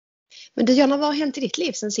Men det, Jonna, vad har hänt i ditt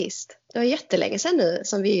liv sen sist? Det var jättelänge sedan nu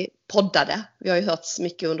som vi poddade. Vi har ju hörts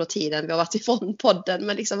mycket under tiden. Vi har varit ifrån podden.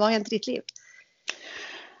 Men liksom, vad har hänt i ditt liv?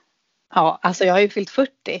 Ja, alltså jag har ju fyllt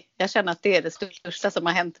 40. Jag känner att det är det största som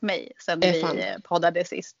har hänt mig sedan vi poddade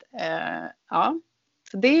sist. Ja,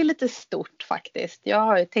 så det är lite stort faktiskt. Jag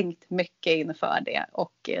har ju tänkt mycket inför det.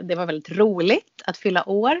 Och det var väldigt roligt att fylla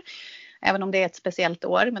år. Även om det är ett speciellt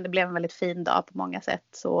år. Men det blev en väldigt fin dag på många sätt.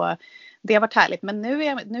 Så det har varit härligt. Men nu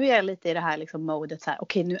är jag lite i det här liksom modet.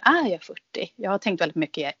 Okej, nu är jag 40. Jag har tänkt väldigt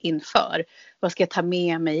mycket inför. Vad ska jag ta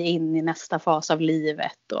med mig in i nästa fas av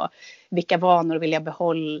livet? Och vilka vanor vill jag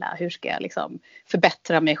behålla? Hur ska jag liksom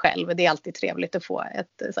förbättra mig själv? Det är alltid trevligt att få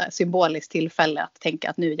ett så här symboliskt tillfälle att tänka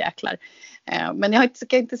att nu jäklar. Men jag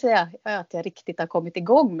ska inte säga att jag riktigt har kommit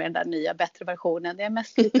igång med den där nya bättre versionen. Det är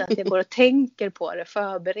mest lite att jag går och tänker på det,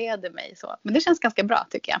 förbereder mig så. Men det känns ganska bra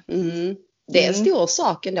tycker jag. Det är en stor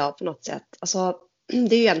sak ändå på något sätt. Alltså,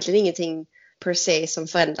 det är ju egentligen ingenting per se som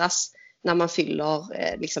förändras när man fyller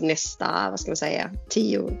liksom nästa, vad ska man säga,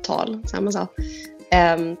 10-tal, samma sak.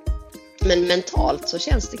 Men mentalt så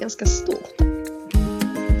känns det ganska stort.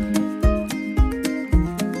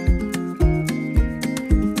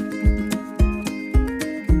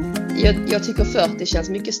 Jag tycker 40 känns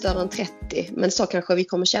mycket större än 30. Men så kanske vi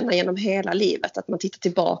kommer känna genom hela livet. Att man tittar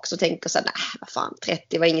tillbaka och tänker så här, nej vad fan,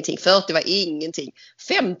 30 var ingenting, 40 var ingenting.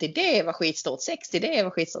 50 det var skitstort, 60 det var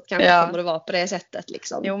skitstort. Kanske kommer det vara på det sättet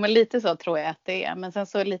liksom. Jo, men lite så tror jag att det är. Men sen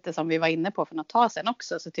så lite som vi var inne på för något tag sedan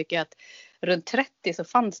också. Så tycker jag att runt 30 så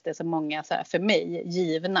fanns det så många så här, för mig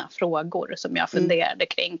givna frågor som jag funderade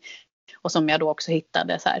kring. Och som jag då också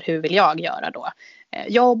hittade så här, hur vill jag göra då?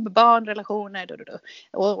 Jobb, barn, relationer.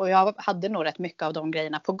 Och jag hade nog rätt mycket av de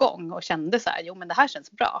grejerna på gång. Och kände så här, jo men det här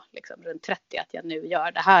känns bra. Liksom, runt 30 att jag nu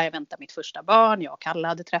gör det här. Jag väntar mitt första barn. Jag och Kalle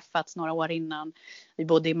hade träffats några år innan. Vi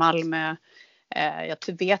bodde i Malmö. Jag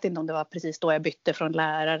vet inte om det var precis då jag bytte från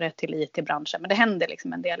lärare till IT-branschen. Men det hände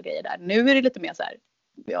liksom en del grejer där. Nu är det lite mer så här.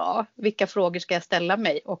 Ja, vilka frågor ska jag ställa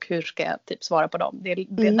mig och hur ska jag typ svara på dem?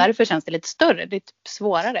 Därför känns det lite större, det är typ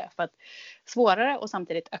svårare och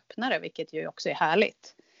samtidigt öppnare, vilket ju också är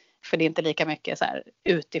härligt. För det är inte lika mycket så här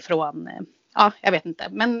utifrån, ja jag vet inte.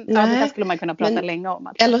 Men det här skulle man kunna prata länge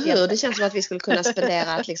om. Eller hur, det känns som att vi skulle kunna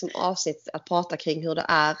spendera ett liksom avsnitt att prata kring hur det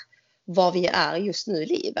är, vad vi är just nu i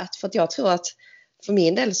livet. För att jag tror att för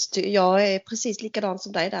min del, jag är precis likadan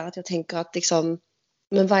som dig där, att jag tänker att liksom,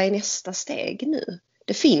 men vad är nästa steg nu?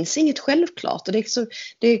 Det finns inget självklart och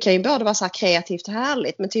det kan ju både vara så här kreativt och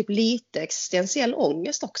härligt men typ lite existentiell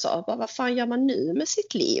ångest också. Vad fan gör man nu med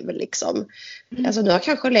sitt liv liksom? Alltså nu har jag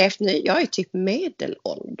kanske levt nu, jag är typ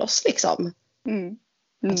medelålders liksom.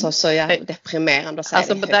 Alltså så jag är deprimerande att säga.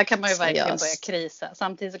 Alltså där kan man ju verkligen börja krisa.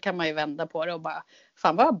 Samtidigt så kan man ju vända på det och bara,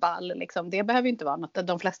 fan vad ball liksom. Det behöver ju inte vara något.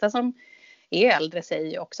 De flesta som är äldre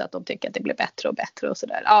säger ju också att de tycker att det blir bättre och bättre och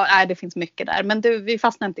sådär. Ja, nej, det finns mycket där. Men du, vi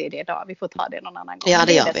fastnar inte i det idag. Vi får ta det någon annan gång. Ja,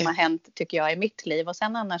 det är det som har hänt tycker jag i mitt liv. Och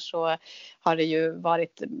sen annars så har det ju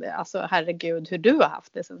varit, alltså herregud hur du har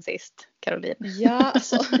haft det sen sist, Caroline. Ja,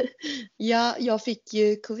 alltså, jag fick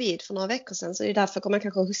ju covid för några veckor sedan. Så det är därför kommer jag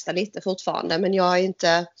kanske att hosta lite fortfarande. Men jag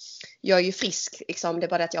är ju frisk liksom. Det är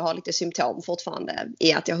bara det att jag har lite symptom fortfarande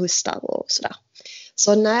i att jag hostar och sådär.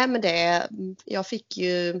 Så nej, men jag fick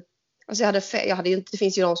ju... Alltså jag hade ju inte, det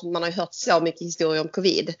finns ju de som man har hört så mycket historier om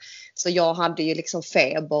covid. Så jag hade ju liksom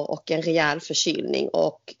feber och en rejäl förkylning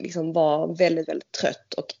och liksom var väldigt, väldigt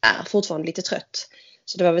trött och är fortfarande lite trött.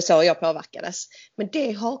 Så det var väl så jag påverkades. Men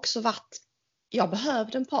det har också varit, jag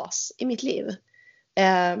behövde en paus i mitt liv.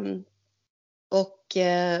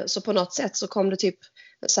 Så på något sätt så kom det typ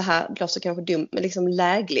så här, det låter kanske dumt men liksom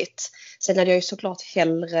lägligt. Sen hade jag ju såklart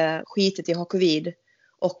hellre skitit i att ha covid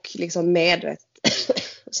och liksom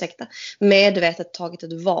medvetet tagit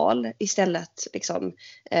ett val istället liksom,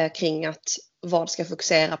 kring att vad ska jag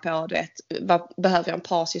fokusera på, du vet, vad behöver jag en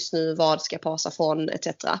paus just nu, vad ska jag pausa från etc.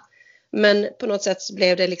 Men på något sätt så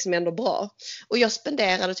blev det liksom ändå bra. Och jag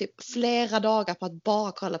spenderade typ flera dagar på att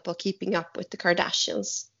bara kolla på Keeping Up with the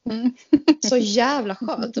Kardashians. Så jävla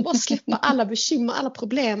skönt att bara släppa alla bekymmer, alla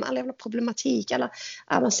problem, alla jävla problematik, alla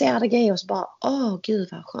avancerade grejer och så bara, gud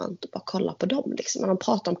vad skönt att bara kolla på dem liksom. När de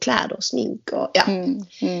pratar om kläder och smink och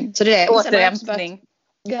Så det är återhämtning.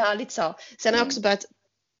 Ja, lite så. Sen har jag också börjat,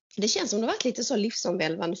 det känns som det har varit lite så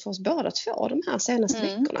livsomvälvande för oss båda två de här senaste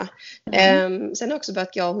veckorna. Sen har jag också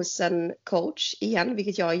börjat gå hos en coach igen,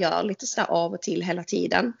 vilket jag gör lite sådär av och till hela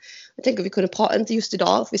tiden. Jag tänker vi kunde inte just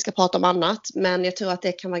idag, för vi ska prata om annat, men jag tror att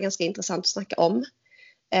det kan vara ganska intressant att snacka om.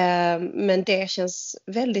 Men det känns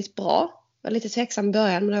väldigt bra. Jag var lite tveksam i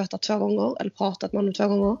början, men jag har hört det 2 gånger, eller pratat med honom 2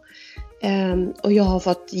 gånger. Och jag har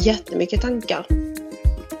fått jättemycket tankar.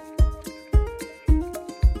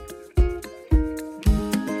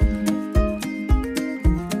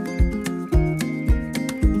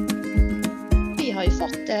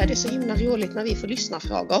 roligt när vi får lyssna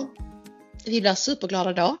frågor. Vi blir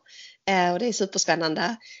superglada då. Och det är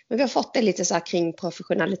superspännande. Men vi har fått det lite så här kring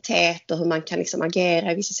professionalitet och hur man kan liksom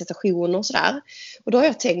agera i vissa situationer och sådär. Och då har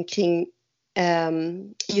jag tänkt kring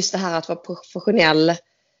just det här att vara professionell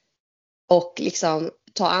och liksom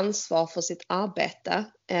ta ansvar för sitt arbete.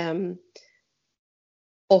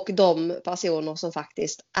 Och de personer som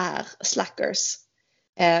faktiskt är slackers.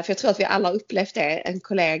 För jag tror att vi alla har upplevt det. En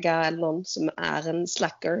kollega eller någon som är en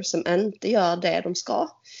slacker som inte gör det de ska.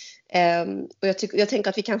 Och jag tänker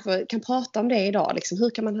att vi kanske kan prata om det idag. Liksom, hur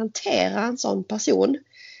kan man hantera en sån person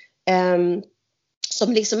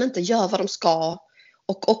som liksom inte gör vad de ska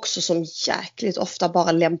och också som jäkligt ofta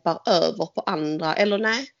bara lämpar över på andra. Eller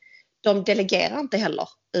nej, de delegerar inte heller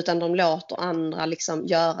utan de låter andra liksom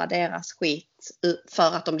göra deras skit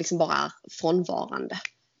för att de liksom bara är frånvarande.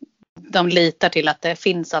 De litar till att det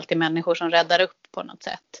finns alltid människor som räddar upp på något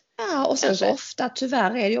sätt. Ja, och sen så ofta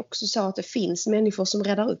tyvärr är det också så att det finns människor som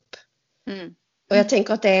räddar upp. Mm. Och jag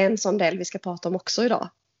tänker att det är en sån del vi ska prata om också idag.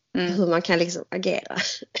 Hur man kan liksom agera.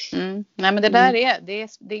 Nej, men det där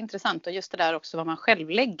det är intressant. Och just det där också vad man själv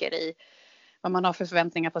lägger i. Vad man har för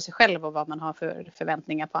förväntningar på sig själv och vad man har för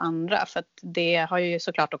förväntningar på andra. För att det har ju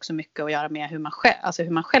såklart också mycket att göra med hur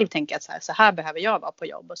man själv tänker att så här behöver jag vara på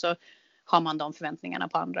jobb. Och så har man de förväntningarna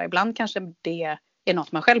på andra. Ibland kanske det är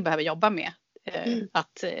något man själv behöver jobba med.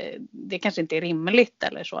 Att det kanske inte är rimligt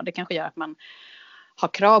eller så. Det kanske gör att man har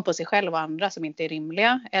krav på sig själv och andra som inte är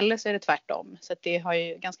rimliga. Eller så är det tvärtom. Så att det har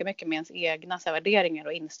ju ganska mycket med ens egna värderingar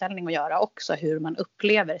och inställning att göra också. Hur man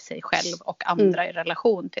upplever sig själv och andra i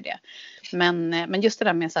relation till det. Men just det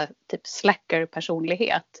där med så här, typ slacker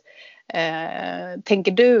personlighet.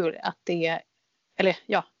 Tänker du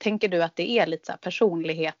att det är lite så här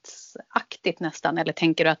personlighetsaktigt nästan? Eller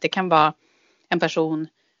tänker du att det kan vara en person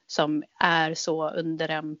som är så under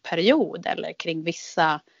en period eller kring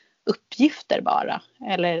vissa uppgifter bara?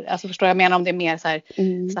 Eller alltså förstår jag menar om det är mer så här,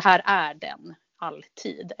 så här är den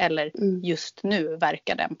alltid. Eller just nu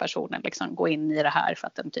verkar den personen liksom gå in i det här för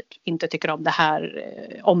att den typ inte tycker om det här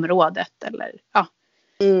området. Eller ja.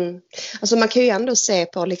 Alltså man kan ju ändå se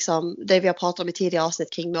på liksom det vi har pratat om i tidigare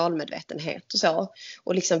avsnitt kring målmedvetenhet och så.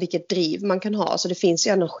 Och liksom vilket driv man kan ha. Så det finns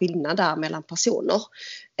ju ändå en skillnad där mellan personer.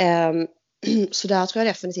 Så där tror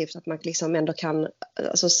jag definitivt att man liksom ändå kan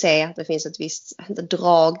alltså, se att det finns ett visst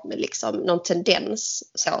drag med liksom, någon tendens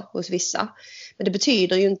så, hos vissa. Men det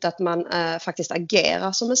betyder ju inte att man faktiskt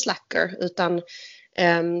agerar som en slacker utan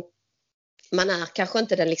man är kanske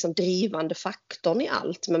inte den liksom drivande faktorn i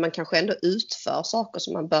allt men man kanske ändå utför saker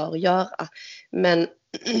som man bör göra. Men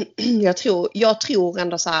jag tror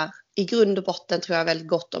ändå så här i grund och botten tror jag väldigt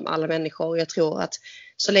gott om alla människor. Jag tror att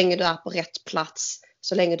så länge du är på rätt plats,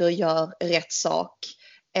 så länge du gör rätt sak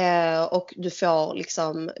och du får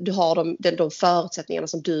liksom, du har de förutsättningarna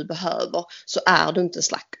som du behöver så är du inte en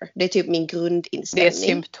slacker. Det är typ min grundinställning. Det är ett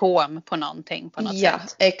symptom på någonting på något sätt. Ja,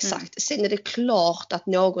 exakt. Sen är det klart att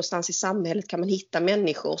någonstans i samhället kan man hitta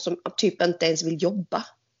människor som typ inte ens vill jobba.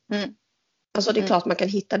 Alltså det är klart man kan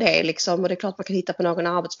hitta det liksom, och det är klart man kan hitta på någon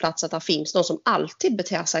arbetsplats att det finns någon som alltid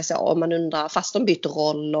beter sig så om man undrar, fast de byter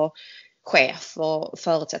roll och chef och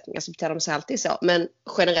förutsättningar så beter de sig alltid så. Men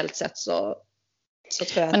generellt sett så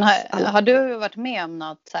tror jag men har du varit med om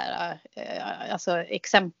något så här, alltså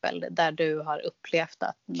exempel där du har upplevt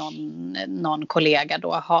att någon kollega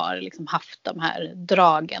då har liksom haft de här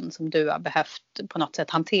dragen som du har behövt på något sätt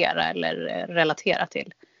hantera eller relatera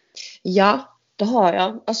till? Ja, det har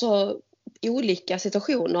jag. Alltså i olika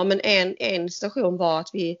situationer. Men en situation var att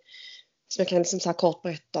vi, som jag kan liksom så här kort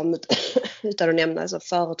berätta om utan att nämna alltså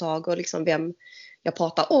företag och liksom vem jag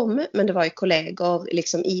pratar om. Men det var ju kollegor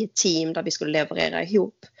liksom i ett team där vi skulle leverera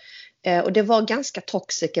ihop. Och det var ganska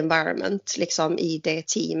toxic environment liksom i det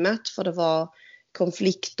teamet. För det var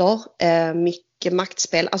konflikter, mycket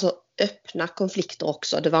maktspel, alltså öppna konflikter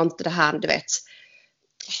också. Det var inte det här, du vet,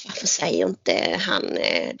 varför säger inte han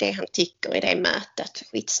det han tycker i det mötet?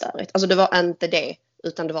 Skitstörigt. Alltså det var inte det,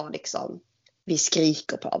 utan det var liksom vi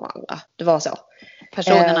skriker på varandra. Det var så.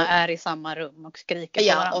 Personerna är i samma rum och skriker på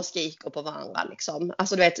varandra. Ja, och skriker på varandra liksom.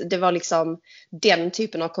 Alltså du vet, det var liksom den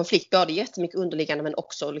typen av konflikt. Både jättemycket underliggande men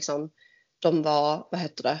också liksom de var,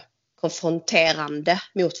 konfronterande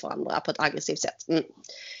mot varandra på ett aggressivt sätt.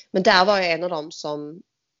 Men där var jag en av dem som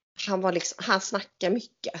han snackade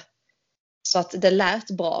mycket. Så att det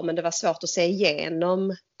lät bra men det var svårt att se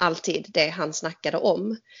igenom alltid det han snackade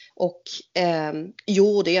om. Och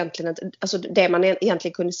gjorde egentligen inte, alltså det man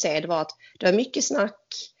egentligen kunde se det var att det var mycket snack.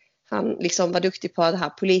 Han liksom var duktig på det här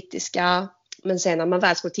politiska. Men sen när man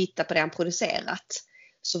väl skulle titta på det han producerat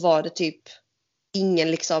så var det typ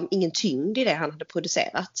ingen tyngd i det han hade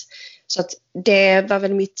producerat. Så att det var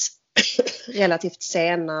väl mitt relativt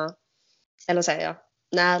sena, eller säger jag,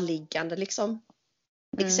 närliggande liksom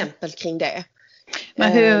exempel kring det.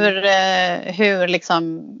 Men hur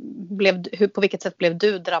liksom på vilket sätt blev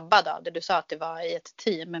du drabbad av det? Du sa att det var i ett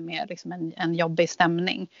team med liksom en jobbig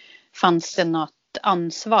stämning. Fanns det något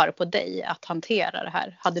ansvar på dig att hantera det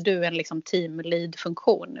här? Hade du en liksom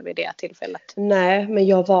teamlead-funktion vid det tillfället? Nej, men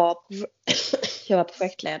jag var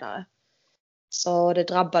projektledare. Så det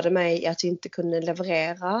drabbade mig att jag inte kunde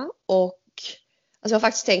leverera. Och alltså jag har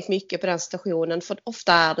faktiskt tänkt mycket på den situationen. För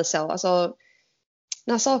ofta är det så. Alltså,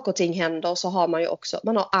 när saker och ting händer så har man ju också,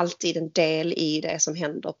 man har alltid en del i det som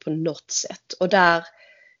händer på något sätt. Och där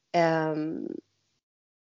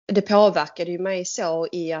det påverkade ju mig så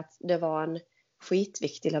i att det var en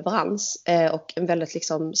skitviktig leverans och en väldigt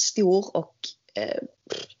liksom stor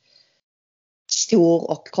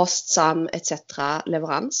och kostsam etc.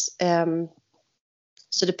 leverans.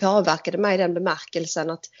 Så det påverkade mig i den bemärkelsen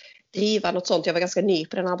att driva något sånt. Jag var ganska ny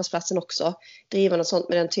på den arbetsplatsen också. Driva något sånt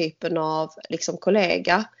med den typen av liksom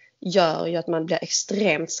kollega gör ju att man blir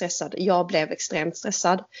extremt stressad. Jag blev extremt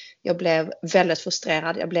stressad. Jag blev väldigt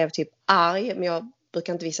frustrerad. Jag blev typ arg. Men jag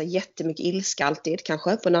brukar inte visa jättemycket ilska alltid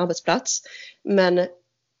kanske på en arbetsplats. Men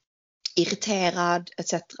irriterad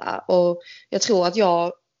etc. Och jag tror att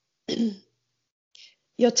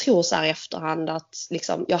jag tror så här i efterhand att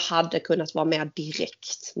liksom, jag hade kunnat vara mer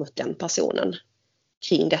direkt mot den personen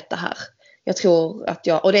kring detta här. Jag tror att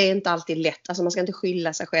och det är inte alltid lätt. Alltså man ska inte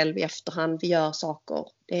skylla sig själv i efterhand. Vi gör saker.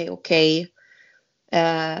 Det är okej.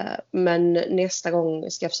 Men nästa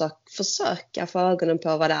gång ska jag försöka få ögonen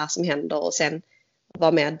på vad det är som händer och sen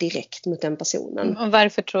vara mer direkt mot den personen. Och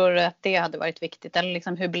varför tror du att det hade varit viktigt? Eller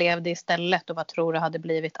liksom, hur blev det istället och vad tror du hade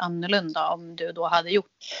blivit annorlunda om du då hade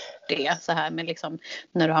gjort det så här med liksom,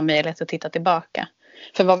 när du har möjlighet att titta tillbaka?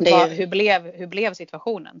 För hur blev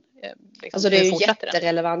situationen? Liksom, alltså det är ju en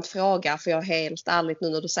jätterelevant fråga, för jag är helt ärligt nu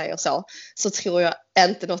när du säger så tror jag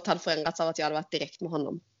inte något hade förändrats av att jag hade varit direkt med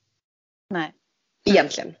honom. Nej.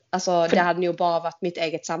 Egentligen. Alltså det hade nog bara varit mitt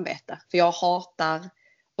eget samvete. För jag hatar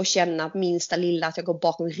att känna minsta lilla att jag går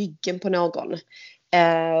bakom ryggen på någon.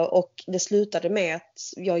 Och det slutade med att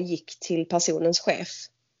jag gick till personens chef.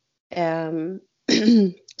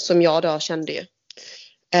 Som jag då kände ju.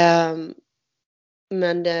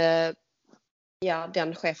 Men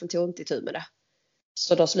den chefen tog inte itu med det.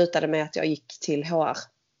 Så då slutade det med att jag gick till HR.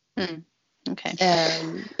 Okay.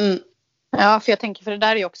 Ja, för jag tänker, för det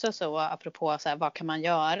där är ju också så apropå så här, vad kan man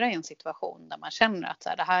göra i en situation där man känner att så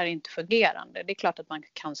här, det här är inte fungerande. Det är klart att man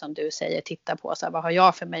kan, som du säger, titta på så här, vad har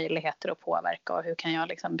jag för möjligheter att påverka och hur kan jag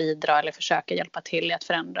liksom bidra eller försöka hjälpa till i att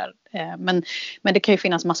förändra. Men det kan ju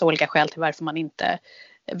finnas massa olika skäl till varför man inte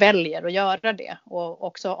väljer att göra det. Och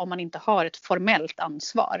också om man inte har ett formellt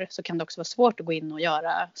ansvar så kan det också vara svårt att gå in och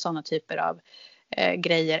göra sådana typer av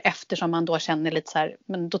grejer, eftersom man då känner lite så här,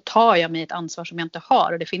 men då tar jag mig ett ansvar som jag inte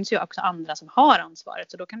har, och det finns ju också andra som har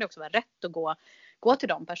ansvaret, så då kan det också vara rätt att gå till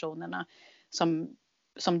de personerna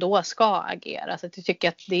som då ska agera. Så jag tycker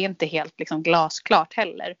att det är inte helt liksom glasklart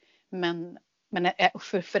heller, men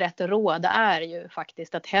för ett råd är ju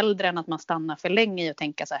faktiskt att hellre än att man stannar för länge och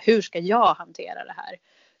tänka så här, hur ska jag hantera det här,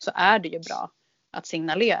 så är det ju bra att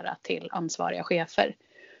signalera till ansvariga chefer.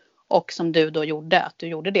 Och som du då gjorde, att du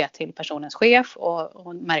gjorde det till personens chef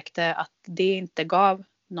och märkte att det inte gav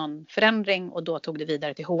någon förändring, och då tog det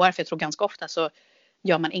vidare till HR. För jag tror ganska ofta så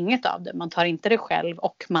gör man inget av det. Man tar inte det själv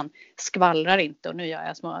och man skvallrar inte. Och nu gör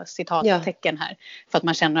jag små citattecken här. För att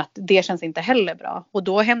man känner att det känns inte heller bra. Och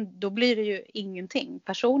då blir det ju ingenting.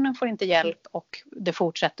 Personen får inte hjälp och det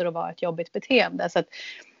fortsätter att vara ett jobbigt beteende. Så att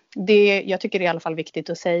jag tycker det är i alla fall viktigt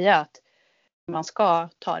att säga att man ska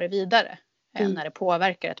ta det vidare. När det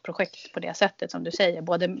påverkar ett projekt på det sättet som du säger,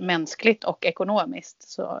 både mänskligt och ekonomiskt,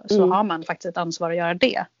 så har man faktiskt ett ansvar att göra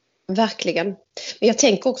det. Verkligen. Men jag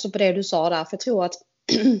tänker också på det du sa där, för jag tror att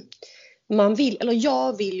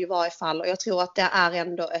jag vill ju i varje fall, och jag tror att det är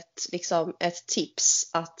ändå ett tips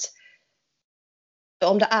att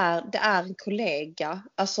om det är en kollega,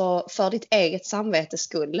 alltså för ditt eget samvetes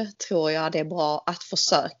skull, tror jag det är bra att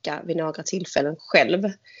försöka vid några tillfällen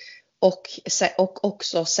själv. Och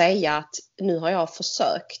också säga att nu har jag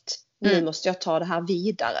försökt. Nu måste jag ta det här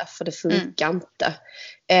vidare, för det funkar inte.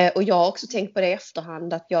 Och jag har också tänkt på det i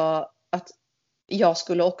efterhand att jag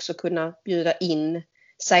skulle också kunna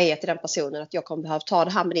säga till den personen att jag kommer behöva ta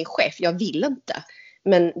det här med din chef. Jag vill inte.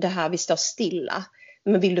 Men det här, vi står stilla.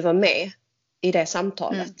 Men vill du vara med i det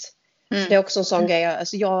samtalet? Det är också en sån grej.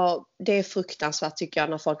 Alltså det är fruktansvärt tycker jag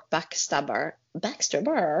när folk backstabbar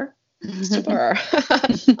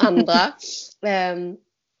andra.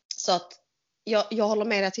 Så att jag håller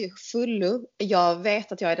med dig till fullo. Jag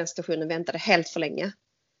vet att jag i den situationen väntade helt för länge.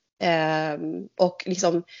 Och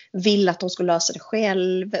liksom ville att de skulle lösa det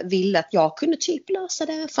själv. Ville att jag kunde typ lösa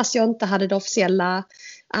det fast jag inte hade det officiella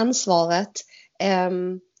ansvaret.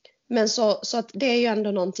 Men så att det är ju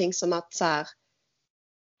ändå någonting som att så här,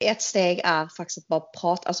 ett steg är faktiskt att bara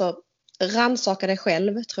prata. Alltså rannsaka dig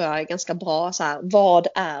själv tror jag är ganska bra. Så här, vad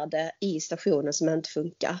är det i stationen som inte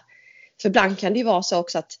funkar? För ibland kan det ju vara så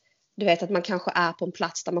också att du vet att man kanske är på en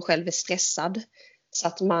plats där man själv är stressad. Så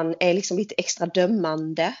att man är liksom lite extra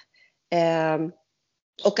dömande.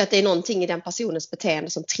 Och att det är någonting i den personens beteende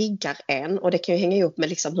som triggar en. Och det kan ju hänga ihop med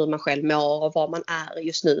liksom hur man själv mår och var man är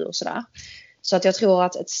just nu och sådär. Så att jag tror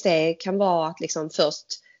att ett steg kan vara att liksom först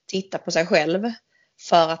titta på sig själv.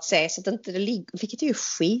 För att se så att inte det ligger, vilket är ju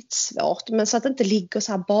skitsvårt. Men så att det inte ligger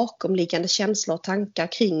så här bakomliggande känslor och tankar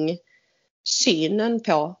kring synen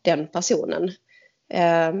på den personen.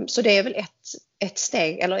 Så det är väl ett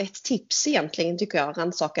steg eller ett tips egentligen tycker jag,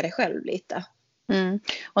 rannsaka dig själv lite.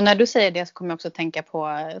 Och när du säger det så kommer jag också tänka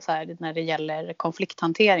på så här, när det gäller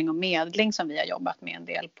konflikthantering och medling som vi har jobbat med en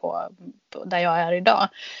del på där jag är idag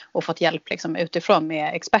och fått hjälp liksom utifrån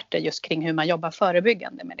med experter just kring hur man jobbar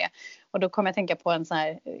förebyggande med det. Och då kommer jag tänka på en så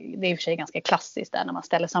här, det är i och för sig ganska klassiskt där när man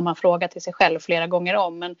ställer samma fråga till sig själv flera gånger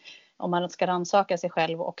om, men om man ska rannsaka sig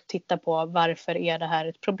själv och titta på varför är det här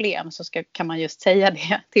ett problem så kan man just säga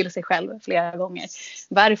det till sig själv flera gånger.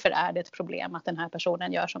 Varför är det ett problem att den här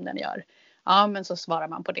personen gör som den gör? Ja, men så svarar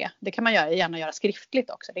man på det. Det kan man gärna göra skriftligt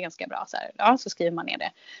också. Det är ganska bra. Så här. Ja, så skriver man ner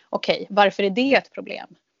det. Okej, varför är det ett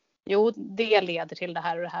problem? Jo, det leder till det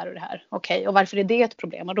här och det här och det här. Okej, och varför är det ett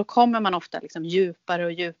problem? Och då kommer man ofta liksom djupare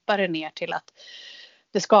och djupare ner till att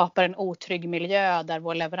det skapar en otrygg miljö där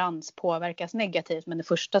vår leverans påverkas negativt. Men det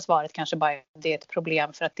första svaret kanske bara är att det är ett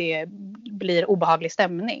problem för att det blir obehaglig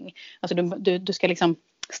stämning. Alltså du ska liksom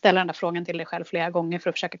ställa den där frågan till dig själv flera gånger för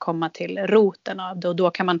att försöka komma till roten av det. Och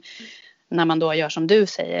då kan man, när man då gör som du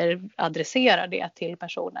säger, adressera det till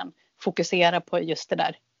personen. Fokusera på just det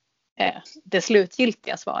där, det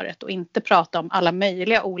slutgiltiga svaret. Och inte prata om alla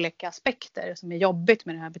möjliga olika aspekter som är jobbigt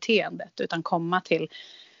med det här beteendet. Utan komma till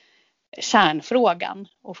kärnfrågan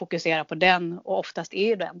och fokusera på den. Och oftast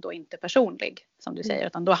är den då inte personlig som du säger.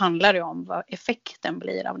 Utan då handlar det om vad effekten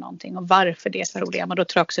blir av någonting. Och varför det är ett problem. Och då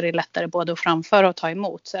tror jag också det är lättare både att framföra och ta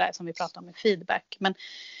emot. Så där som vi pratar om med feedback. Men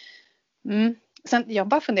sen jag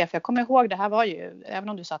bara funderar, för jag kommer ihåg det här var ju, även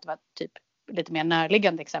om du sa att det var typ lite mer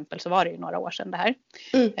närliggande exempel så var det ju några år sedan det här.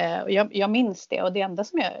 Och jag minns det och det enda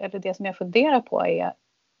det som jag funderar på är,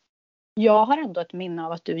 jag har ändå ett minne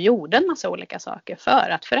av att du gjorde en massa olika saker för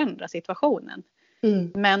att förändra situationen.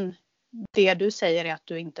 Men det du säger är att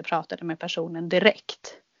du inte pratade med personen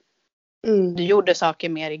direkt. Du gjorde saker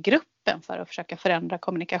mer i gruppen för att försöka förändra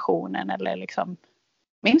kommunikationen eller liksom,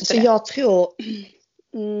 minns du det?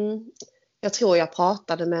 Jag tror jag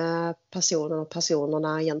pratade med personen och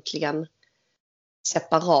personerna egentligen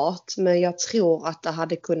separat. Men jag tror att det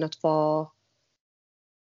hade kunnat vara...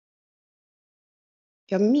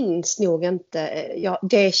 Jag minns nog inte...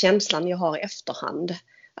 det är känslan jag har i efterhand.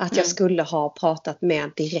 Att jag skulle ha pratat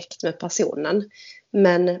mer direkt med personen.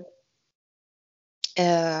 Men...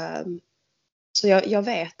 så jag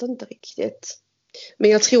vet inte riktigt. Men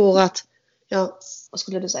jag tror att... Ja, vad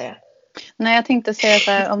skulle du säga? Nej, jag tänkte säga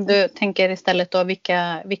så här, om du tänker istället då vilka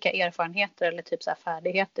erfarenheter eller typ så här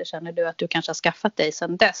färdigheter känner du att du kanske har skaffat dig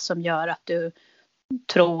sedan dess som gör att du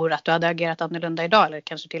tror att du hade agerat annorlunda idag eller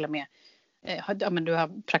kanske till och med men du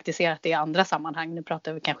har praktiserat det i andra sammanhang. Nu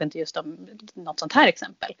pratar vi kanske inte just om något sånt här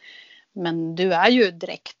exempel. Men du är ju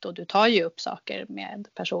direkt och du tar ju upp saker med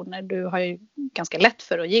personer. Du har ju ganska lätt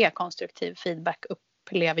för att ge konstruktiv feedback,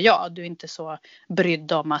 upplever jag. Du är inte så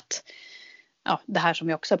brydd om att det här som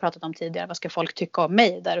vi också har pratat om tidigare, vad ska folk tycka om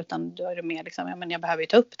mig där, utan då är det mer liksom, men jag behöver ju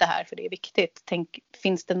ta upp det här för det är viktigt.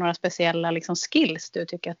 Finns det några speciella liksom skills du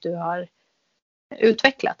tycker att du har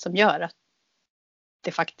utvecklat som gör att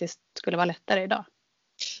det faktiskt skulle vara lättare idag?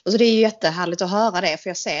 Alltså det är ju jättehärligt att höra det, för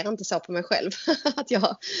jag ser inte så på mig själv att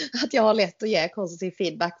jag har lätt att ge konstruktiv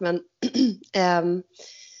feedback, men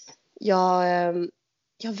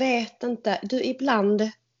jag vet inte.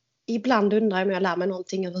 Ibland undrar jag om jag lär mig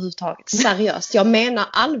någonting överhuvudtaget. Seriöst, jag menar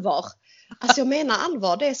allvar. Alltså jag menar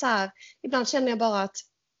allvar. Det är så här, ibland känner jag bara att,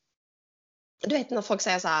 du vet när folk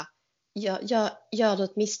säger så här, gör du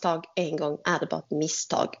ett misstag en gång är det bara ett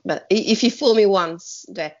misstag. But if you fool me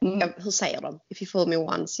once, du vet, hur säger de? If you fool me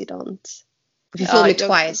once, you don't. If you fool me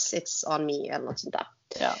twice, it's on me, eller något sånt där.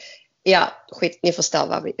 Ja, skit, ni förstår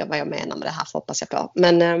vad jag menar med det här, hoppas jag på.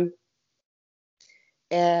 Men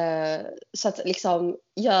så att liksom,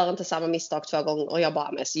 gör inte samma misstag 2 gånger. Och jag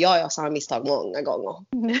bara, men så jag gör samma misstag många gånger.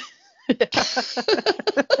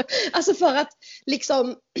 Alltså för att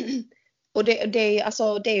liksom, Och det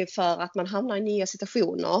är ju för att man hamnar i nya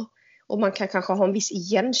situationer. Och man kan kanske ha en viss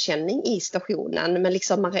igenkänning i situationen. Men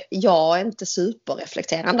liksom jag är inte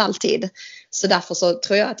superreflekterande alltid. Så därför så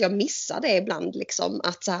tror jag att jag missar det ibland. Liksom,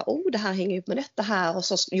 att så här, det här hänger upp med detta här. Och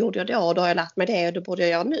så gjorde jag då. Och då har jag lärt mig det. Och det borde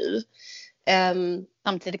jag göra nu.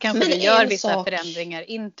 Samtidigt kanske du gör vissa förändringar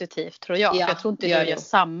intuitivt, tror jag. Ja, för jag tror inte du gör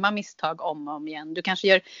samma misstag om och om igen. Du kanske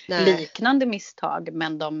gör liknande misstag,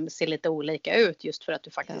 men de ser lite olika ut just för att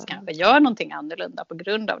du faktiskt kanske gör någonting annorlunda på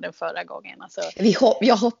grund av den förra gången. Alltså,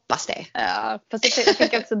 jag hoppas det. Ja, fast jag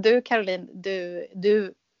tänker också du, Caroline,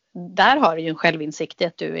 du där har du ju en självinsikt i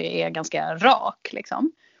att du är ganska rak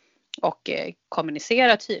liksom. Och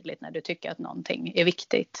kommunicerar tydligt när du tycker att någonting är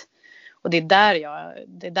viktigt. Och det är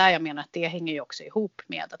där jag menar att det hänger ju också ihop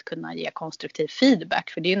med att kunna ge konstruktiv feedback.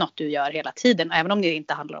 För det är ju något du gör hela tiden. Även om det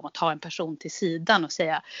inte handlar om att ta en person till sidan och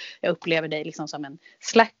säga jag upplever dig liksom som en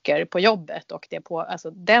slacker på jobbet. Och det på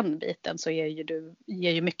alltså den biten så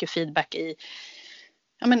ger ju mycket feedback i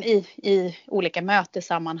olika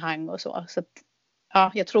mötesammanhang och så. Så att,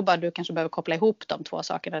 ja, jag tror bara du kanske behöver koppla ihop de två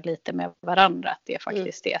sakerna lite med varandra. Att det är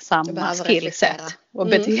faktiskt det samma skillset och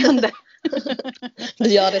beteende. Du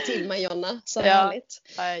gör det till mig, Jonna. Så härligt.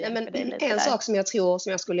 Ja, men en sak som jag tror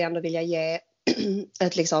som jag skulle ändå vilja ge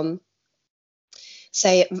ett liksom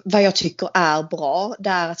säga vad jag tycker är bra. Det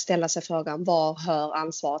är att ställa sig frågan var hör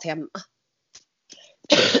ansvaret hemma?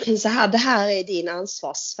 Så här, det här är din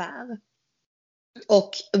ansvarssfär.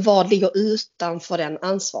 Och vad ligger utanför den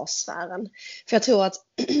ansvarssfären? För jag tror att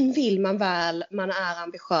vill man väl, man är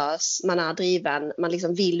ambitiös, man är driven, man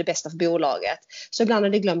liksom vill det bästa för bolaget. Så ibland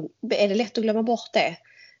är det lätt att glömma bort det.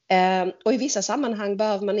 Och i vissa sammanhang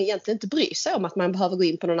behöver man egentligen inte bry sig om att man behöver gå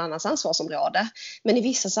in på någon annans ansvarsområde. Men i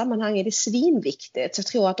vissa sammanhang är det svinviktigt. Så jag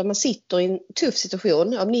tror att om man sitter i en tuff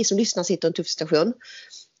situation, om ni som lyssnar sitter i en tuff situation,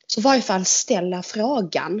 så i varje fall ställa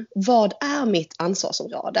frågan, vad är mitt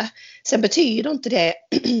ansvarsområde? Sen betyder inte det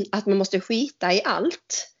att man måste skita i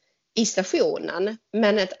allt i stationen.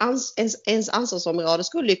 Men ens ansvarsområde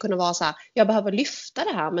skulle ju kunna vara så här, jag behöver lyfta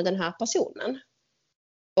det här med den här personen.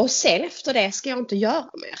 Och sen efter det ska jag inte göra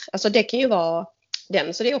mer. Alltså det kan ju vara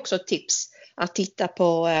den. Så det är också ett tips att titta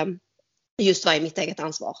på just vad är mitt eget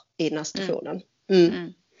ansvar i den här situationen.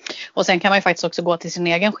 Och sen kan man ju faktiskt också gå till sin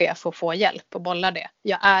egen chef och få hjälp och bolla det.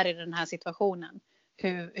 Jag är i den här situationen.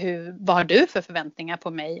 Vad har du för förväntningar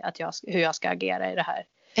på mig hur jag ska agera i det här?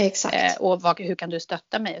 Exakt. Och hur kan du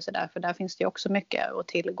stötta mig och sådär. För där finns det ju också mycket att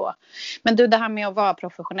tillgå. Men du, det här med att vara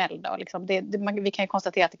professionell då. Liksom, vi kan ju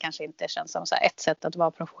konstatera att det kanske inte känns som så här, ett sätt att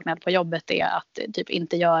vara professionell på jobbet är att typ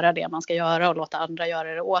inte göra det man ska göra och låta andra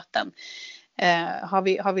göra det åt en.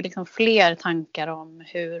 Har vi liksom fler tankar om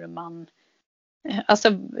hur man... Alltså,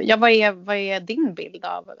 vad är din bild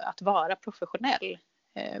av att vara professionell?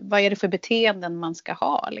 Vad är det för beteenden man ska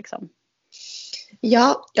ha liksom?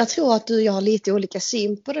 Ja, jag tror att du och jag har lite olika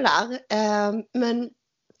syn på det där. Men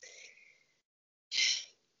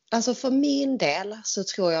alltså för min del så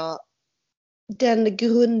tror jag den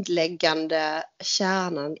grundläggande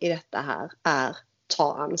kärnan i detta här är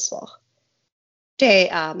ta ansvar. Det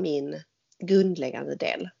är min grundläggande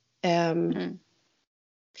del.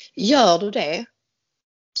 Gör du det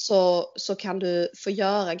så kan du få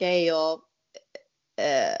göra grejer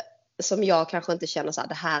som jag kanske inte känner så här,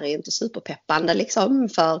 det här är inte superpeppande liksom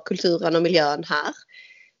för kulturen och miljön här.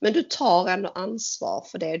 Men du tar ändå ansvar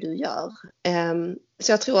för det du gör.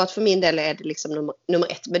 Så jag tror att för min del är det liksom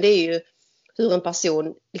nummer ett. Men det är ju hur en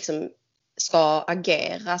person liksom ska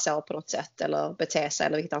agera så på något sätt eller bete sig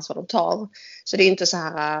eller vilket ansvar de tar. Så det är inte så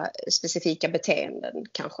här specifika beteenden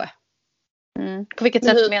kanske. På vilket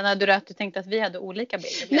sätt menar du att du tänkte att vi hade olika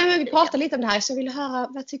bilder? Nej, men vi pratade lite om det här så jag vill höra,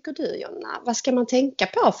 vad tycker du, Jonna? Vad ska man tänka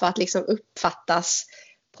på för att liksom uppfattas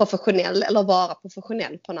professionell eller vara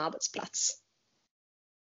professionell på en arbetsplats?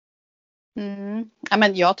 Ja,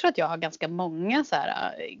 men jag tror att jag har ganska många så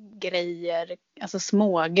här grejer, alltså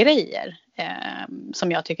små grejer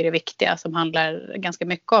som jag tycker är viktiga, som handlar ganska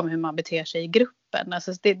mycket om hur man beter sig i gruppen.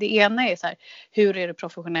 Alltså det ena är så här, hur är du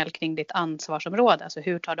professionell kring ditt ansvarsområde? Alltså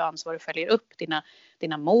hur tar du ansvar och följer upp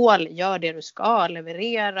dina mål, gör det du ska,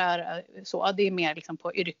 levererar. Så det är mer liksom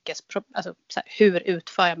på alltså så här, hur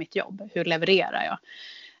utför jag mitt jobb? Hur levererar jag?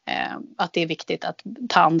 Att det är viktigt att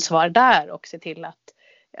ta ansvar där och se till att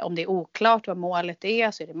om det är oklart vad målet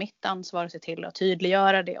är så är det mitt ansvar att se till att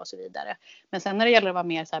tydliggöra det och så vidare. Men sen när det gäller att vara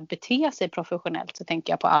mer så här, bete sig professionellt så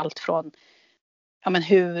tänker jag på allt från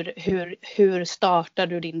hur startar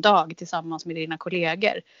du din dag tillsammans med dina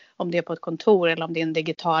kollegor? Om det är på ett kontor eller om det är en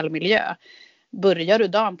digital miljö. Börjar du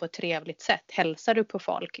dagen på ett trevligt sätt? Hälsar du på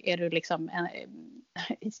folk? Är du liksom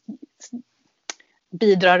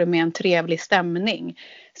bidrar du med en trevlig stämning?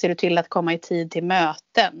 Ser du till att komma i tid till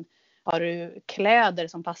möten? Har du kläder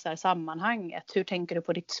som passar sammanhanget? Hur tänker du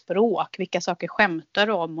på ditt språk? Vilka saker skämtar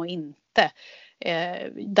du om och inte?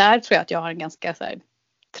 Där tror jag att jag har en ganska så här,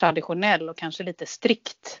 traditionell och kanske lite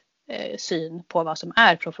strikt syn på vad som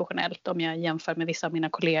är professionellt. Om jag jämför med vissa av mina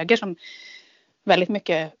kollegor som väldigt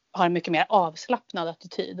mycket har en mycket mer avslappnad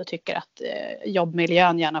attityd och tycker att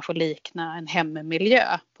jobbmiljön gärna får likna en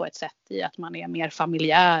hemmiljö på ett sätt i att man är mer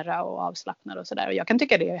familjära och avslappnad och sådär. Och jag kan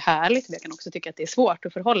tycka det är härligt, men jag kan också tycka att det är svårt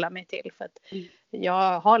att förhålla mig till för att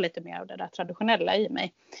jag har lite mer av det där traditionella i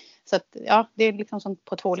mig. Så att ja, det är liksom som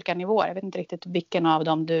på 2 olika nivåer. Jag vet inte riktigt vilken av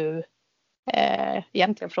dem du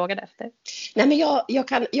egentligen frågade efter. Nej, men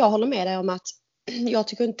jag håller med dig om att jag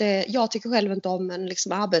tycker själv inte om en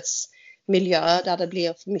liksom arbetsmiljö där det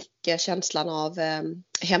blir för mycket känslan av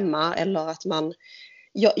hemma, eller att man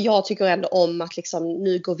jag tycker ändå om att liksom,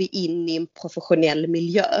 nu går vi in i en professionell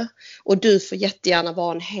miljö och du får jättegärna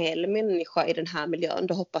vara en hel människa i den här miljön.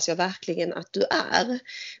 Det hoppas jag verkligen att du är.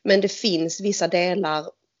 Men det finns vissa delar,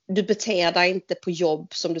 du beter dig inte på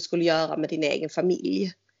jobb som du skulle göra med din egen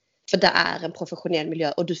familj. För det är en professionell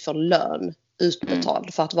miljö och du får lön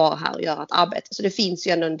utbetald för att vara här och göra ett arbete. Så det finns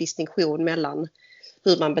ju ändå en distinktion mellan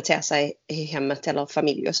hur man beter sig i hemmet eller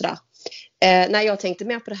familj och sådär. När jag tänkte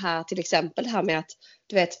mer på det här, till exempel det här med att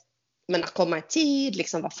du vet, men att komma i tid,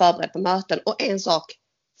 liksom vara förberedd på möten. Och en sak,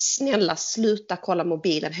 snälla sluta kolla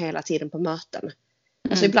mobilen hela tiden på möten.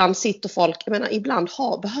 Alltså ibland sitter folk, jag menar ibland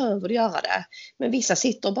behöver du göra det. Men vissa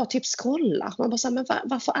sitter och bara typ scrollar. Man bara säger, men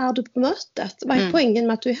varför är du på mötet? Vad är poängen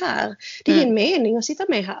med att du är här? Det är ingen mening att sitta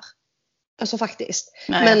med här. Alltså faktiskt.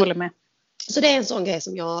 Nej, jag håller med. Så det är en sån grej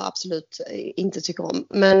som jag absolut inte tycker om.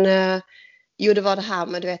 Men jo, det var det här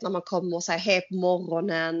med, du vet, när man kommer och säger hej på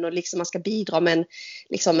morgonen och liksom man ska bidra med en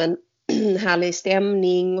härlig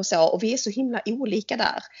stämning och så. Och vi är så himla olika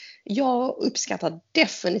där. Jag uppskattar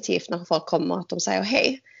definitivt när folk kommer att de säger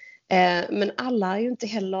hej. Men alla är ju inte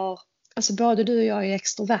heller, alltså både du och jag är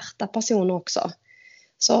extroverta personer också.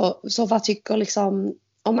 Så vad tycker liksom,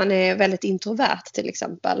 om man är väldigt introvert till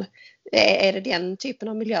exempel, är det den typen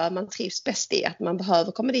av miljö man trivs bäst i? Att man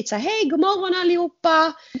behöver komma dit och säga hej, god morgon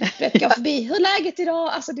allihopa, gå förbi, hur är läget idag?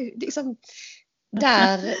 Alltså det liksom,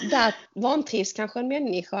 där vantrivs kanske en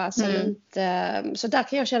människa som inte, så där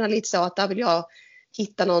kan jag känna lite så att där vill jag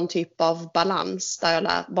hitta någon typ av balans där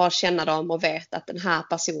jag bara känna dem och vet att den här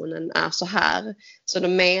personen är så här. Så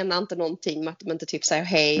de menar inte någonting med att de inte typ säger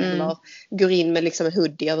hej eller går in med liksom en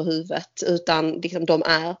hoodie över huvudet, utan liksom de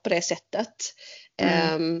är på det sättet.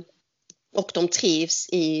 Och de trivs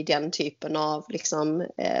i den typen av liksom,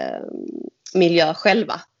 miljö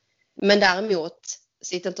själva. Men däremot,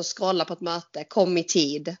 sitt inte och scrolla på ett möte, kom i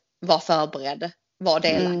tid, var förberedd, var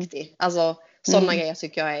delaktig. Alltså sådana grejer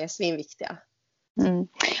tycker jag är svinviktiga. Nej,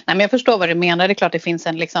 men jag förstår vad du menar. Det är klart det finns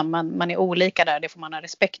en liksom, man är olika där, det får man ha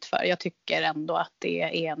respekt för. Jag tycker ändå att det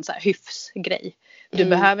är en så här hyfsgrej. Du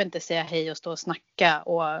behöver inte säga hej och stå och snacka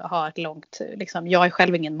och ha ett långt liksom, jag är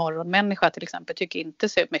själv ingen morgonmänniska till exempel, tycker inte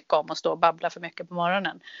så mycket om att stå och babbla för mycket på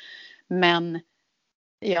morgonen. Men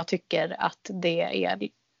jag tycker att det är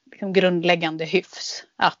liksom grundläggande hyfs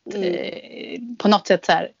att på något sätt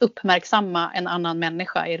så här, uppmärksamma en annan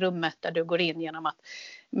människa i rummet där du går in genom att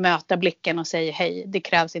möta blicken och säga hej, det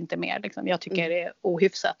krävs inte mer. Liksom. Jag tycker det är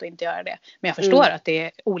ohyfsat att inte göra det. Men jag förstår att det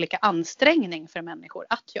är olika ansträngning för människor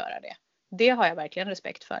att göra det. Det har jag verkligen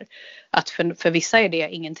respekt för. Att för vissa är det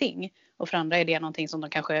ingenting. Och för andra är det någonting som de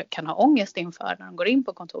kanske kan ha ångest inför när de går in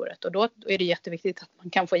på kontoret. Och då är det jätteviktigt att man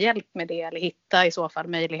kan få hjälp med det. Eller hitta i så fall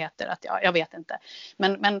möjligheter att, ja, jag vet inte.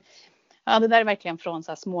 Men ja, det där är verkligen från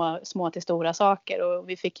så här små till stora saker. Och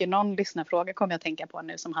vi fick ju någon lyssnarfråga, kommer jag att tänka på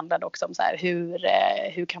nu, som handlade också om så här,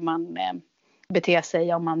 hur kan man bete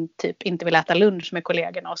sig om man typ inte vill äta lunch med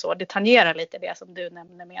kollegorna och så. Det tangerar lite det som du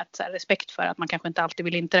nämner med att så här, respekt för att man kanske inte alltid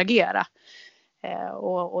vill interagera.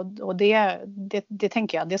 Och det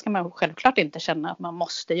tänker jag, det ska man självklart inte känna att man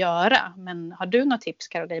måste göra. Men har du något tips,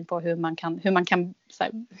 Caroline, på hur man kan så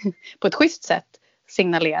här, på ett schysst sätt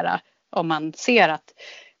signalera om man ser att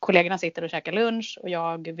kollegorna sitter och käkar lunch och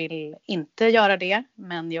jag vill inte göra det,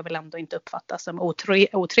 men jag vill ändå inte uppfattas som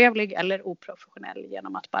otrevlig eller oprofessionell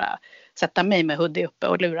genom att bara sätta mig med hoodie uppe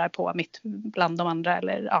och lurar på mitt bland de andra,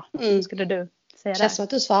 eller ja, skulle du säga det? Känns som att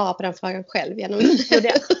du svarar på den frågan själv genom att du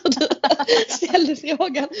ställde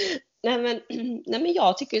frågan. Nej men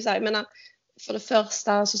jag tycker ju så här, jag menar, för det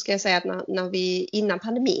första så ska jag säga att när vi innan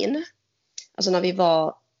pandemin, alltså när vi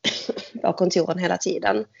var på kontoren hela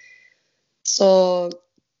tiden, så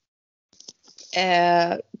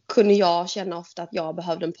kunde jag känna ofta att jag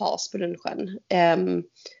behövde en paus på lunchen.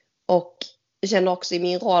 Och känner också i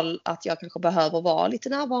min roll att jag kanske behöver vara lite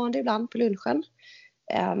närvarande ibland på lunchen.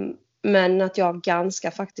 Men att jag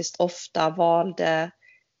ganska faktiskt ofta valde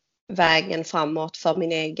vägen framåt för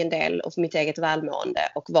min egen del och för mitt eget välmående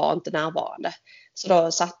och var inte närvarande. Så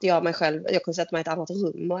då satte jag mig själv, jag kunde sätta mig i ett annat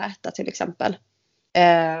rum och äta till exempel.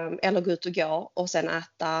 Eller gå ut och gå och sen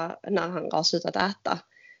äta när han har slutat äta.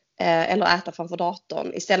 Eller äta framför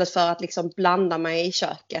datorn istället för att liksom blanda mig i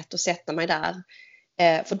köket och sätta mig där.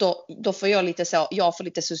 För då får jag får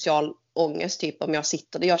lite social ångest typ om jag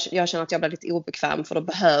sitter. Jag känner att jag blir lite obekväm för då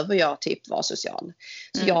behöver jag typ vara social.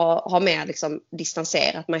 Så jag har mer liksom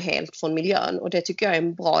distanserat mig helt från miljön och det tycker jag är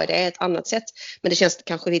en bra idé, ett annat sätt. Men det känns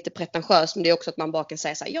kanske lite pretentiöst, men det är också att man bara kan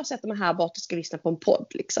säga så här, jag sätter mig här bort och ska lyssna på en podd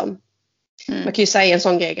liksom. Man kan ju säga en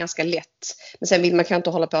sån grej ganska lätt. Men sen vill man kan inte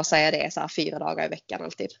hålla på och säga det så här 4 dagar i veckan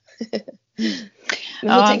alltid.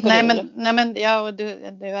 Men hur tänker du? Nej men ja, du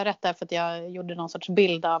har rätt där, för att jag gjorde någon sorts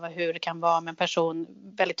bild av hur det kan vara med en person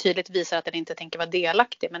väldigt tydligt visar att den inte tänker vara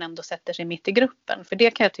delaktig men ändå sätter sig mitt i gruppen. För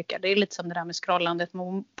det kan jag tycka, det är lite som det där med scrollandet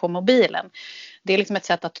på mobilen. Det är liksom ett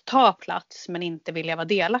sätt att ta plats men inte vilja vara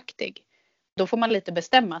delaktig. Då får man lite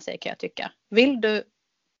bestämma sig, kan jag tycka. Vill du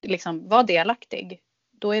liksom vara delaktig,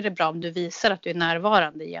 då är det bra om du visar att du är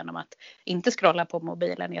närvarande genom att inte scrolla på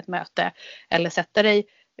mobilen i ett möte eller sätta dig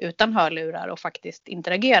utan hörlurar och faktiskt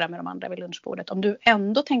interagera med de andra vid lunchbordet. Om du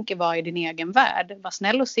ändå tänker vara i din egen värld, var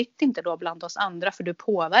snäll och sitt inte då bland oss andra, för du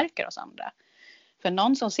påverkar oss andra. För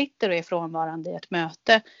någon som sitter och är frånvarande i ett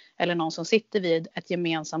möte eller någon som sitter vid ett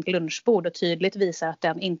gemensamt lunchbord och tydligt visar att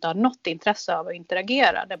den inte har något intresse av att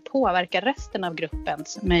interagera, den påverkar resten av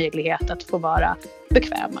gruppens möjlighet att få vara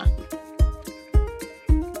bekväma.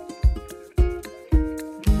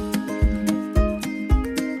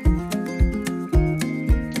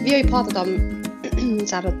 Vi har ju pratat om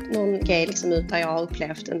så här, någon grej liksom ut där jag har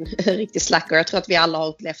upplevt en riktig slacker. Jag tror att vi alla har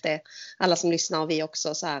upplevt det. Alla som lyssnar och vi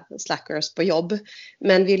också så här, slackers på jobb.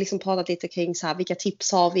 Men vi har liksom pratat lite kring så här, vilka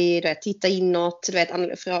tips har vi? Du vet, titta inåt. Du vet,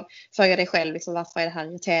 fråga dig själv liksom, varför är det här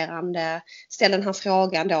irriterande? Ställ den här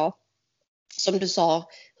frågan då. Som du sa,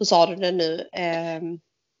 hur sa du det nu?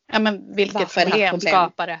 Ja, men vilket problem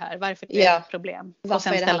skapar det här? Varför är det ett problem? Och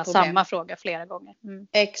sen ställa samma fråga flera gånger.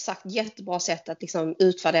 Exakt, jättebra sätt att liksom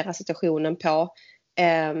utvärdera situationen på.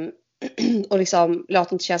 Och liksom,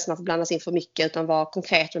 låt inte känslorna få blandas in för mycket utan vara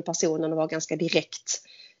konkret med personen och vara ganska direkt.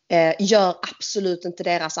 Gör absolut inte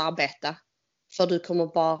deras arbete. För du kommer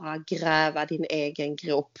bara gräva din egen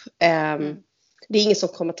grop. Det är ingen som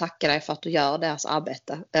kommer tacka dig för att du gör deras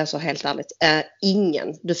arbete. Alltså helt ärligt.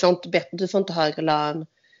 Ingen. Du får inte högre lön.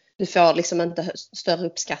 Du får liksom inte större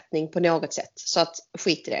uppskattning på något sätt. Så att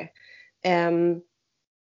skit i det.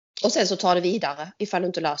 Och sen så tar det vidare. Ifall du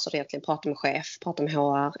inte löser det egentligen. Prata med chef, prata med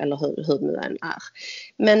HR eller hur det nu än är.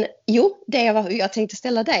 Men jo, det jag tänkte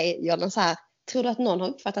ställa dig, Jonna, så här. Tror du att någon har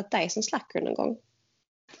uppfattat dig som slacker någon gång?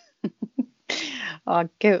 Ja,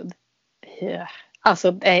 gud. Yeah.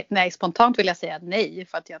 Alltså, nej, spontant vill jag säga nej.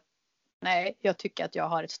 För att jag tycker att jag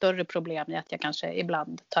har ett större problem i att jag kanske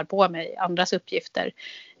ibland tar på mig andras uppgifter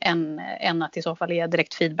än att i så fall ge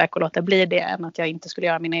direkt feedback och låta bli det, än att jag inte skulle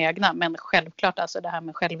göra mina egna. Men självklart, alltså det här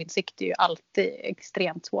med självinsikt är ju alltid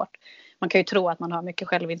extremt svårt. Man kan ju tro att man har mycket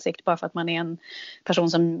självinsikt bara för att man är en person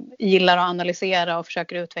som gillar att analysera och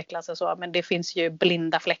försöker utvecklas och så. Men det finns ju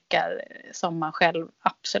blinda fläckar som man själv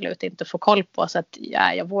absolut inte får koll på. Så att,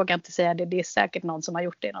 jag vågar inte säga det. Det är säkert någon som har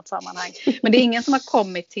gjort det i något sammanhang. Men det är ingen som har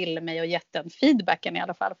kommit till mig och gett den feedbacken i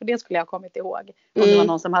alla fall. För det skulle jag ha kommit ihåg. Om det var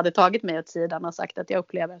någon som hade tagit mig åt sidan och sagt att jag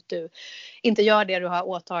upplever att du inte gör det du har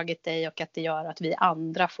åtagit dig och att det gör att vi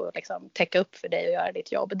andra får liksom täcka upp för dig och göra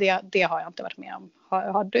ditt jobb. Det har jag inte varit med om.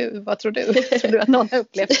 Har du? Vad tror du? Tror du att någon har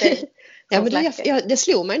upplevt dig? Ja, men det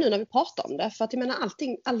slår mig nu när vi pratar om det. För att jag menar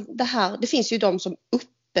det här, det finns ju de som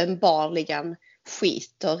uppenbarligen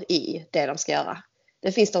skiter i det de ska göra.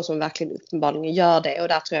 Det finns de som verkligen uppenbarligen gör det. Och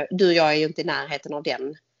där tror jag, du och jag är ju inte i närheten av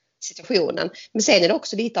den situationen. Men sen är det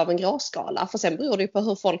också lite av en gråskala. För sen beror det ju på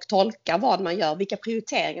hur folk tolkar vad man gör. Vilka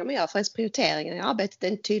prioriteringar man gör. För ens prioriteringar i arbetet är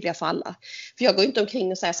inte tydliga för alla. För jag går inte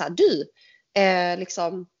omkring och säger så här, du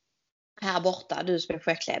liksom här borta, du som är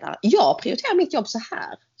projektledare. Jag prioriterar mitt jobb så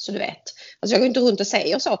här, så du vet. Alltså jag går inte runt och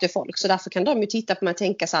säger så till folk. Så därför kan de ju titta på mig och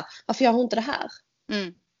tänka så här, varför gör hon inte det här?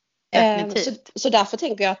 Så därför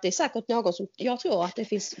tänker jag att det är säkert någon som, jag tror att det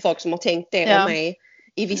finns folk som har tänkt det om mig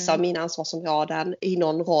i vissa av mina ansvarsområden i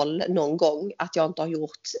någon roll någon gång, att jag inte har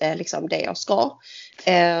gjort liksom det jag ska.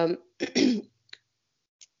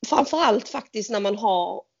 Framförallt faktiskt när man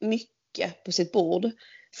har mycket på sitt bord,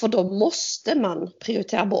 för då måste man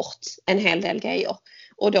prioritera bort en hel del grejer.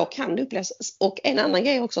 Och då kan det upplevas. Och en annan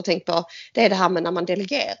grej jag också tänkt på, det är det här med när man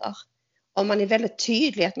delegerar. om man är väldigt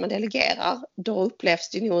tydlig att man delegerar, då upplevs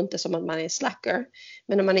det nog inte som att man är slacker.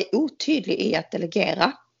 Men om man är otydlig i att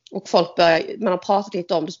delegera och man har pratat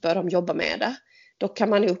lite om det, så börjar de jobba med det. Då kan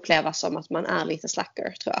man ju uppleva som att man är lite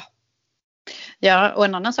slacker, tror jag. Ja, och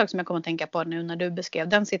en annan sak som jag kommer att tänka på nu när du beskrev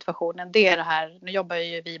den situationen, det är det här, nu jobbar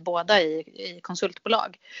ju vi båda i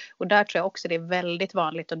konsultbolag. Och där tror jag också det är väldigt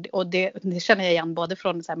vanligt, och det känner jag igen både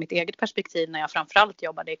från så här mitt eget perspektiv när jag framförallt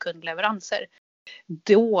jobbade i kundleveranser.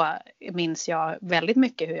 Då minns jag väldigt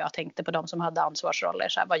mycket hur jag tänkte på de som hade ansvarsroller.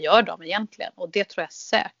 Så här, vad gör de egentligen? Och det tror jag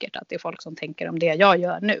säkert att det är folk som tänker om det jag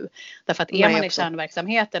gör nu. Därför att är man i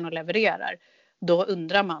kärnverksamheten och levererar, då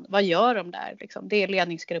undrar man, vad gör de där? Liksom, det är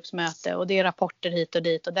ledningsgruppsmöte och det är rapporter hit och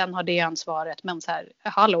dit och den har det ansvaret. Men så här,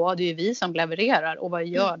 hallå, det är ju vi som levererar och vad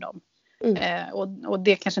gör de? Och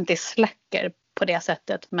det kanske inte är släcker på det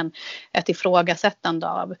sättet, men ett ifrågasättande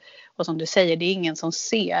av, och som du säger, det är ingen som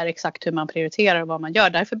ser exakt hur man prioriterar och vad man gör.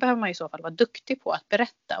 Därför behöver man i så fall vara duktig på att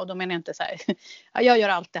berätta. Och då menar jag inte så här, jag gör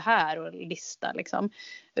allt det här och lista liksom,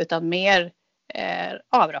 utan mer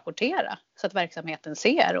avrapportera så att verksamheten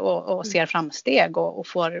ser och ser framsteg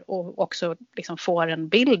och också liksom får en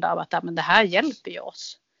bild av att men det här hjälper ju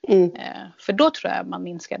oss. För då tror jag man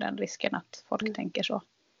minskar den risken att folk tänker så.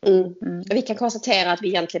 Vi kan konstatera att vi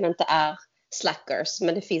egentligen inte är slackers,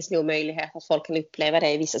 men det finns nog möjlighet att folk kan uppleva det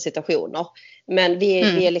i vissa situationer. Men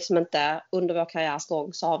vi är liksom inte, under vår karriärs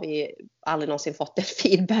gång så har vi aldrig någonsin fått den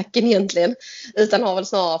feedbacken egentligen, utan har väl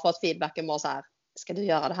snarare fått feedbacken bara så här, ska du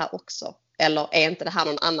göra det här också? Eller är inte det här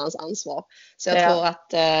någon annans ansvar? Så jag tror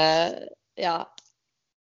att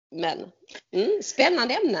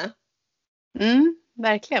spännande ämne.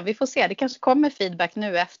 Verkligen, vi får se. Det kanske kommer feedback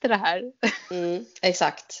nu efter det här.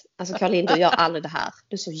 Exakt. Alltså Caroline, du gör aldrig det här.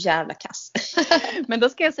 Du är så jävla kass. Men då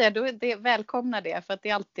ska jag säga, välkomna det. För att det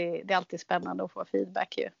är alltid spännande att få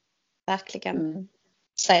feedback ju. Verkligen.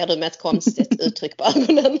 Säger du med ett konstigt uttryck på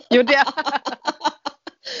ögonen. Gjorde jag?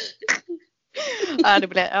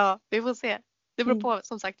 Vi får se. Det beror på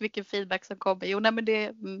som sagt vilken feedback som kommer.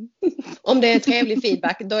 Om det är trevlig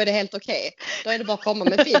feedback, då är det helt okej. Då är det bara att komma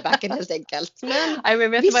med feedbacken helt enkelt.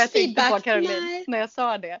 Men vet du vad jag tänkte på, Caroline? När jag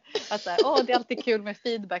sa det. Att det är alltid kul med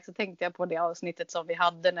feedback, så tänkte jag på det avsnittet som vi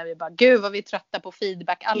hade när vi bara, gud vad vi är trötta på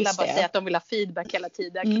feedback. Alla bara säger att de vill ha feedback hela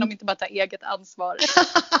tiden. Kan de inte bara ta eget ansvar?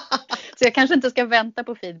 Så jag kanske inte ska vänta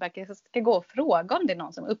på feedback. Jag ska gå och fråga om det är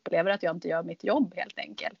någon som upplever att jag inte gör mitt jobb helt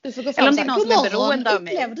enkelt. Du får gå fram. Eller om det är någon som är beroende av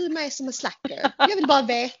mig. Upplever du mig som en slacker? Jag vill bara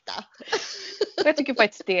veta. Jag tycker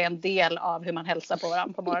faktiskt det är en del av hur man hälsar på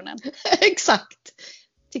varandra på morgonen. Exakt.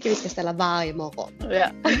 Tycker vi ska ställa varje morgon. Ja.